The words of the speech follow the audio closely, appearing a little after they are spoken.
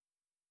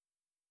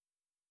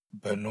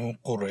Banu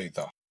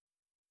Qurayza,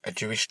 a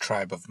Jewish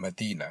tribe of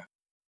Medina,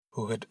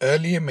 who had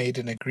earlier made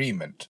an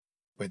agreement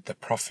with the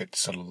Prophet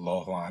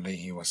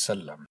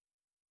ﷺ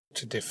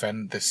to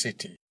defend the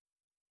city,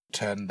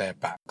 turned their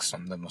backs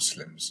on the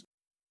Muslims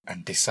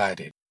and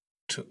decided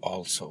to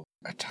also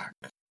attack.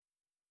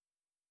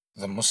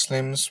 The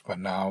Muslims were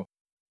now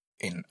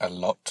in a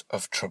lot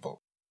of trouble.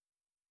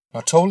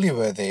 Not only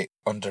were they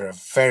under a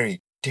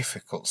very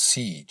difficult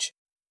siege,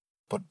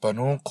 but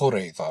Banu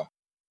Qurayza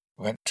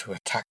went to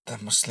attack the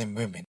Muslim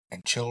women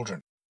and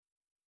children.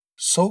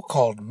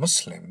 So-called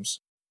Muslims,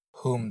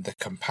 whom the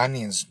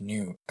companions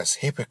knew as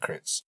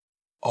hypocrites,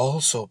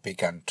 also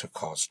began to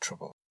cause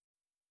trouble.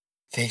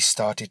 They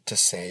started to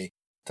say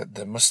that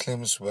the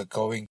Muslims were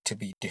going to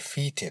be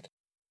defeated,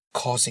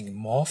 causing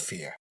more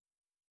fear,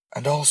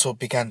 and also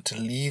began to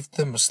leave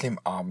the Muslim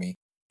army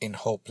in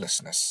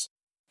hopelessness,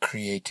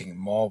 creating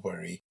more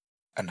worry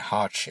and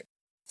hardship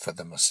for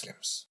the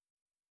Muslims.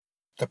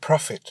 The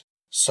Prophet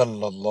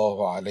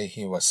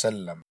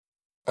ﷺ,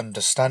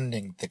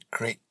 understanding the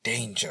great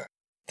danger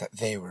that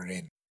they were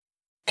in,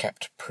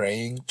 kept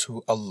praying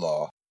to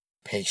Allah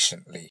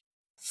patiently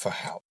for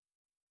help.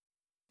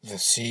 The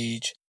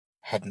siege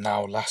had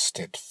now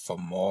lasted for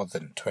more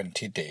than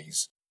 20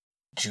 days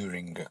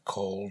during a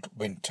cold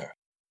winter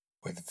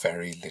with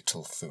very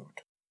little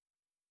food.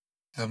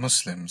 The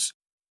Muslims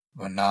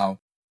were now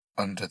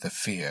under the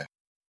fear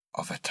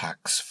of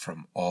attacks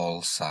from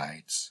all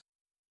sides.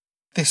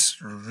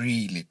 This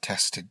really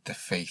tested the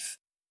faith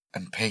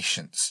and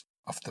patience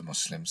of the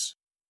Muslims.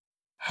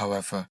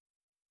 However,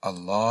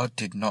 Allah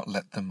did not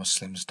let the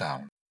Muslims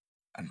down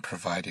and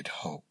provided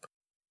hope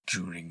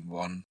during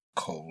one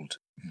cold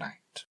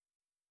night.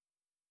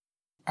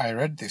 I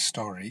read this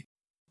story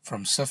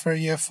from Safar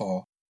Year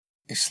 4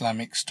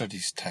 Islamic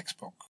Studies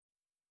textbook.